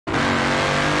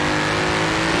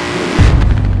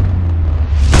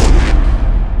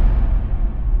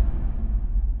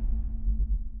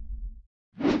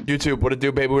YouTube, what it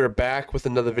do, baby? We're back with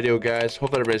another video, guys.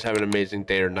 Hope everybody's having an amazing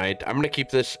day or night. I'm gonna keep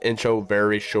this intro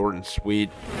very short and sweet.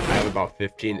 I have about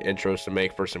 15 intros to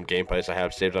make for some gameplays I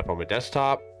have saved up on my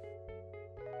desktop.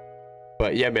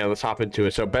 But yeah, man, let's hop into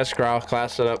it. So best Grau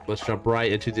class setup. Let's jump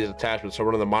right into these attachments. So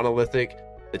we're on the Monolithic,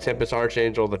 the Tempest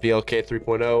Archangel, the VLK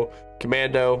 3.0,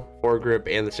 Commando,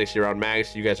 foregrip, and the 60 round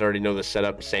mags. You guys already know the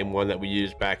setup, same one that we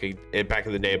used back in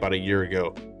the day about a year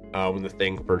ago when the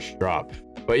thing first dropped.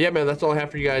 But yeah, man, that's all I have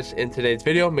for you guys in today's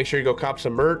video. Make sure you go cop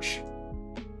some merch.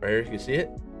 Right here, you can see it.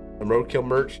 Some RhodekILL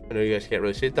merch. I know you guys can't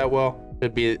really see it that well.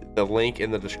 Should be the link in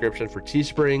the description for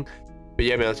Teespring. But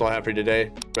yeah, man, that's all I have for you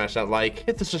today. Smash that like,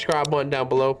 hit the subscribe button down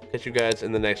below. Catch you guys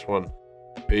in the next one.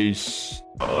 Peace.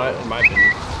 In my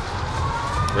opinion.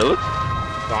 Really?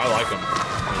 No, I like them.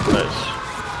 Nice.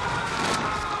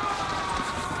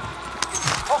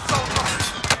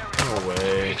 No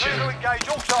way.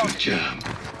 Good job.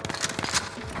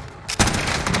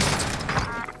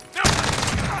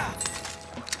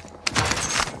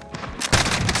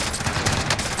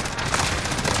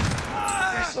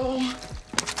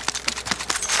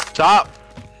 Stop!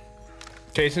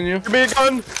 Chasing you? Give me a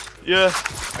gun! Yeah.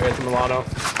 I got some Loadout.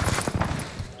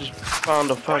 Just found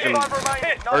a fucking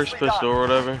first pistol or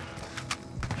whatever.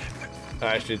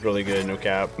 Actually, it's really good, no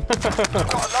cap. Got a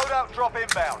loadout drop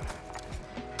inbound.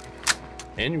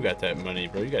 And you got that money,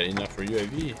 bro. You got enough for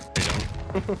UAV. You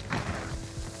know.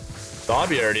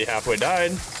 Zombie already halfway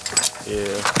died.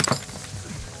 Yeah.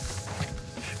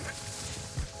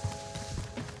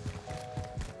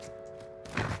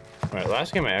 Alright,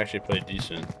 last game I actually played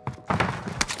decent.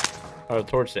 Oh,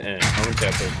 towards the end. I wouldn't say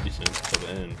I played decent to the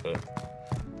end, but...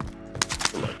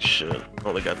 Like shit.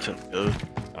 Only got 10 good.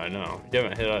 I know. You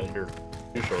haven't hit out your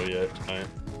neutral yet tonight.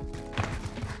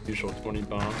 Neutral 20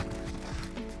 bomb.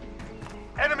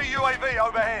 Enemy UAV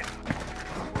overhead.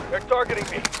 They're targeting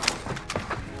me.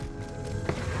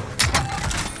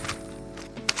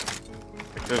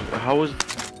 How is...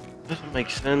 Doesn't make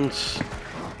sense.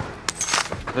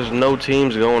 There's no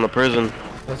teams going to prison.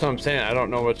 That's what I'm saying. I don't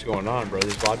know what's going on, bro.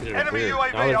 These lobbies are Enemy weird.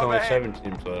 UAV Now there's only overhead. 7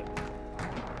 teams left.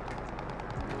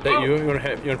 Is that you? You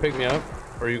wanna pick me up?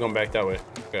 Or are you going back that way?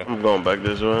 Okay. I'm going back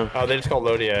this way. Oh, they just called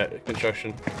Loadout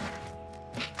construction.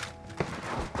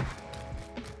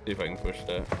 See if I can push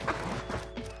that.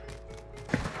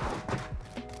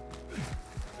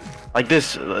 Like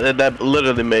this, that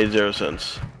literally made 0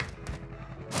 sense.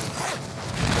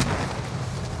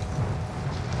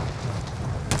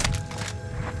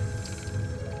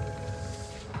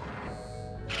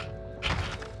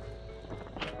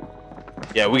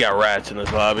 Yeah, we got rats in this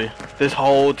lobby. This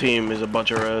whole team is a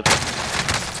bunch of rats.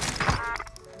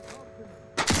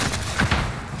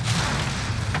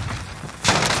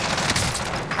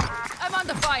 I'm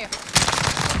under fire.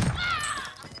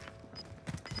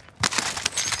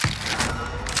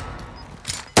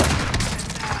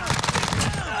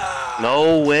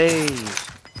 No way.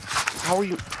 How are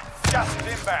you? Gas is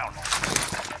inbound.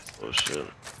 Oh shit.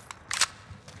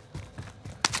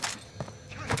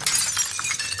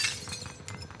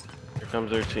 Here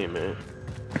comes their teammate.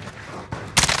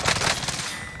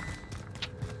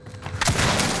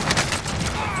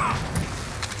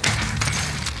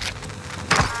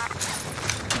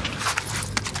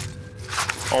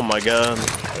 Oh my god.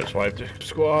 I just wiped the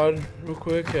squad real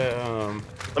quick.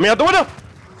 Let me out the window!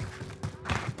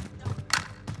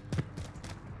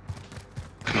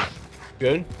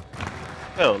 Good?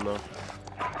 Hell no.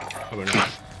 How about not?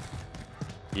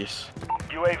 Yes.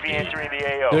 UAV entering the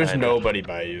AO. There's nobody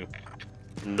by you.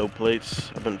 No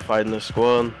plates. I've been fighting this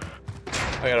squad.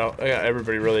 I got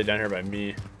everybody really down here by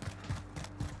me.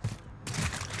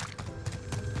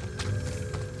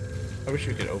 I wish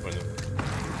we could open them.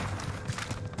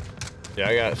 Yeah,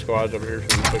 I got squads over here,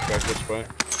 so we can push back this way.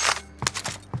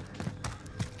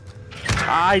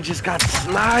 I just got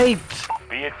sniped!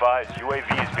 Be advised,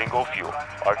 UAV is bingo fuel.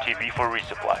 RTB for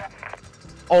resupply.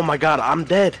 Oh my god, I'm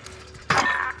dead.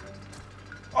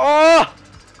 Oh!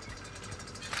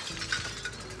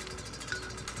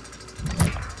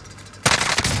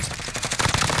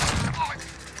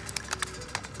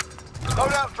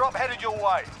 Loadout drop headed your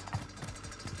way.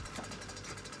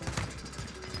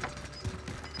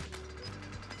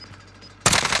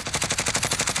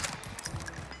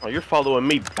 Oh, you're following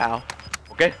me, pal.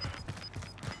 Okay?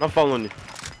 I'm following you.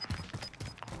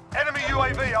 Enemy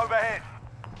UAV overhead.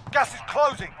 Gas is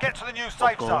closing. Get to the new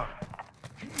safe Okay. zone.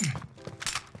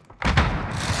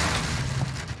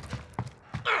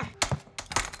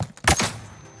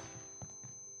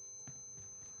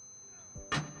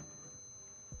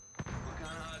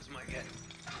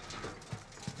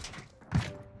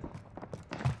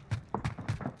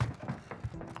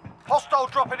 Hostile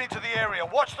dropping into the area.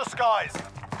 Watch the skies.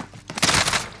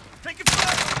 Taking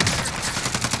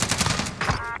fire.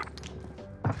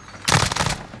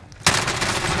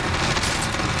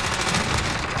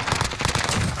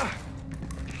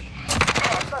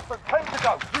 Less than 10 to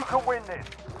go. You can win this.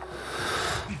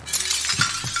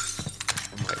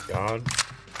 Oh my god.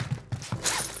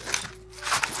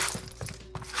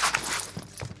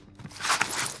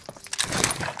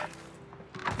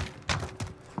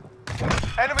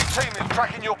 Enemy team is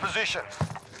tracking your position.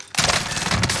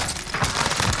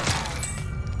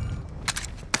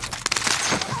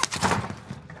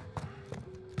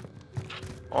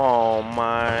 Oh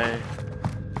my.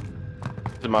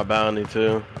 This is my bounty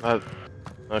too. Okay.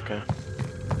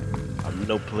 I have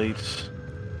no plates.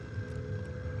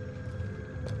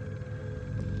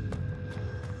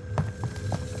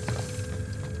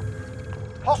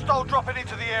 Hostile dropping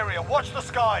into the area. Watch the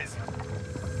skies.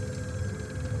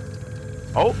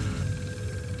 Oh.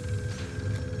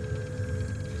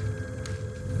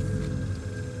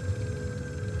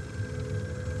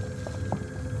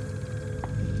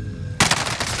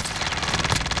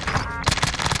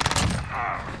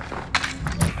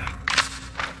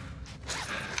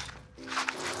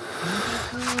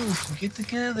 Get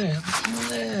together, have a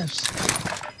few laughs.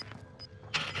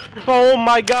 Oh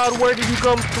my god, where did you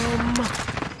come from? The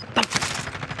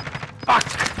fuck?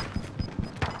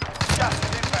 Gas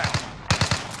is inbound.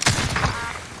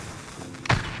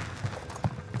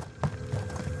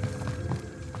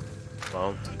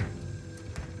 Well.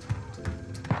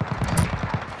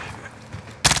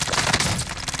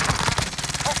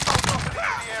 Hostile dropping into the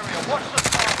area. Watch the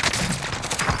skies.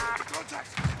 Contact.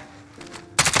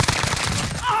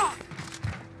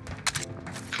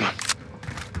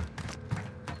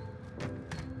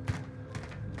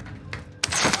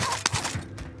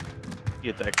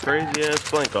 Get that crazy ass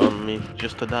flank on me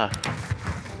just to die.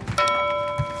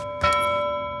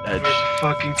 Edge.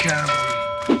 Fucking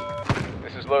cowboy.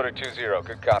 This is Loader 2-0.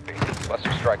 Good copy.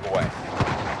 Cluster strike away.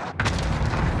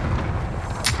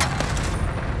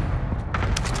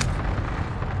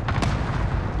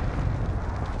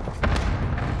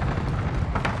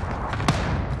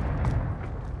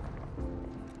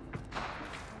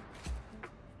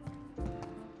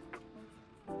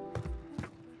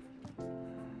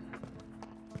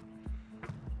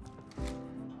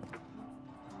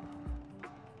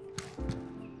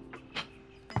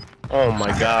 Oh my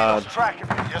god. Tracking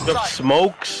you. You're The safe.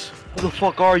 smokes? Who the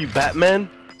fuck are you, Batman?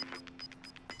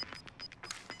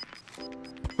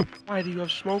 Why do you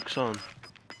have smokes on?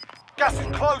 Gas is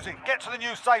closing. Get to the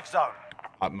new safe zone.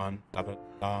 Batman. Fire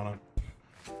sale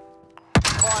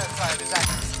is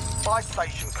active. Buy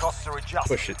station costs are adjusted.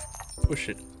 Push it. Push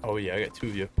it. Oh yeah, I got two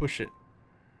of you. Push it.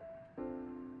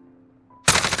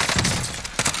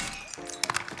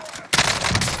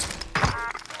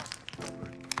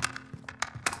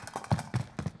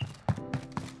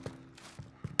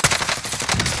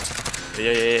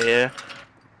 Yeah.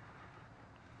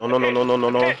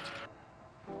 No.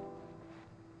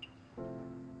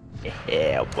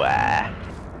 Yeah, boy.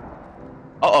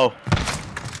 Uh-oh.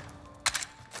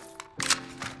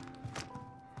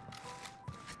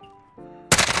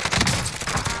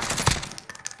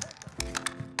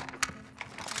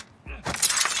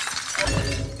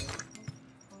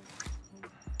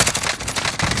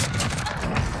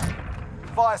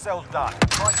 Fire sale's done.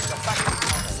 Prices are back to normal.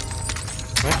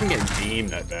 Imagine getting beamed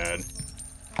that bad.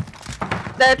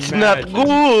 That's Imagine. not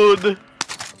good.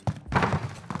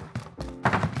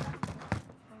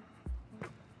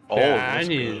 Oh, Yeah, I that's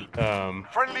need good.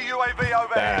 Friendly UAV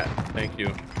overhead. that. Thank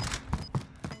you.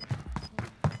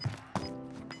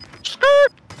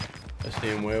 Skirt. I see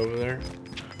him way over there.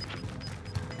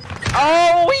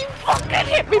 Oh, he fucking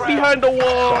hit me behind the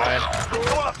wall. Bye.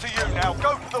 It's all up to you now.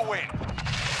 Go for the win.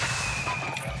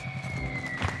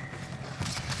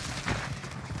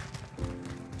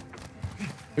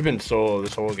 We've been solo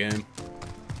this whole game.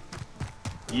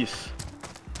 Yes.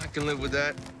 I can live with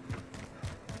that.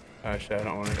 Actually, I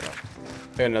don't want to.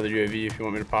 I got another UAV if you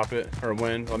want me to pop it or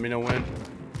win. Let me know when.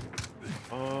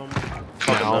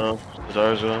 Fucking no. Is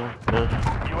ours on?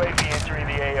 Yeah. UAV entering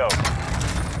the AO.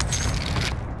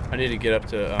 I need to get up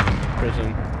to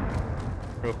prison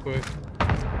real quick.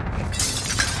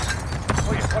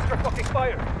 Please, watch your fucking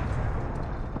fire.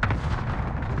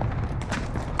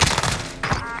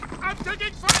 I'm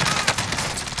taking fire!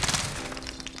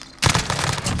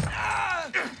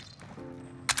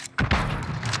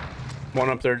 One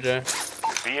up there, Jay.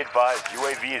 Be advised,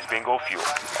 UAV is bingo fuel.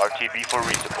 RTB for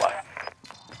resupply.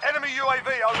 Enemy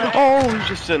UAV overhead. Oh, he's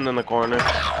just sitting in the corner.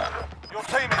 Your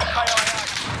team is KIA.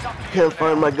 It's up to Can't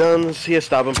find my guns. He has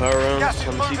stopping power rounds Gas is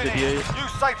on the moving in. C58. New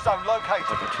safe zone located.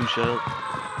 Like a 2-shot.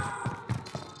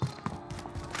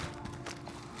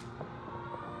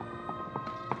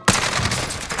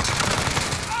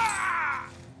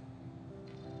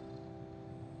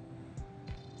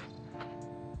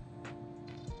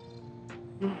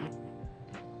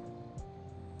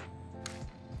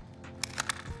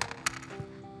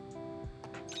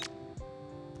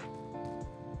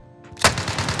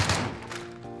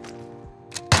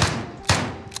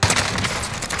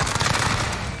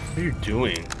 What are you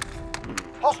doing?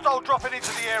 Hostile dropping into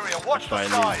the area. Watch the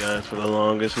Fighting these sky. guys for the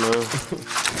longest now.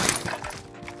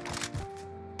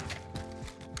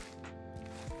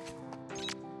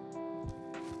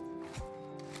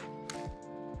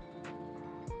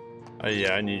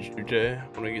 Yeah, I need you, Jay.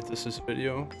 When I get this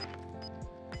video.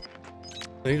 I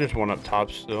think there's one up top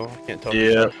still. I can't tell.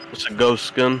 Yeah, it's a ghost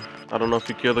skin. I don't know if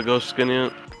you killed the ghost skin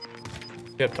yet.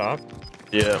 You up top?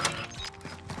 Yeah.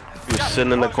 He was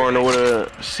sitting in the corner with a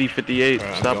C58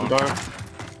 Alright, stopping going. bar.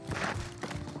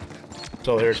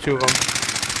 So there's 2 of them.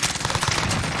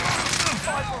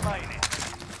 5 remaining.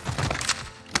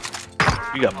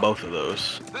 You got both of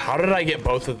those. How did I get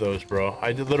both of those, bro?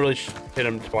 I did literally hit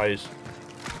him twice.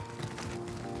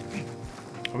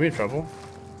 Are we in trouble?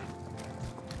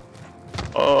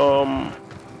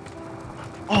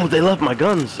 Oh, they left my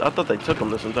guns. I thought they took them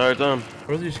this entire time.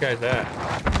 Where are these guys at?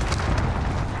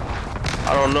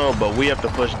 I don't know, but we have to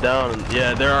push down. And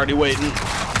yeah, they're already waiting.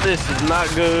 This is not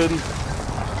good.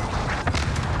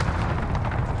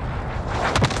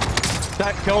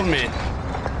 That killed me.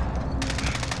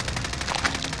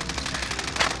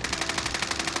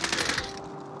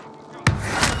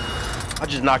 I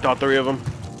just knocked all 3 of them.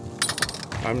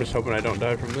 I'm just hoping I don't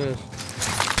die from this.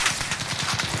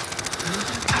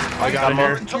 I got him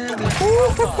here.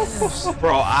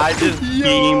 Bro, I just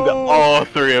beamed all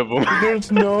 3 of them.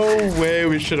 There's no way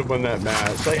we should have won that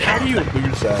match. Like, how do you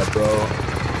lose that, bro?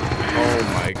 Oh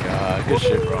my god. Good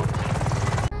shit, bro.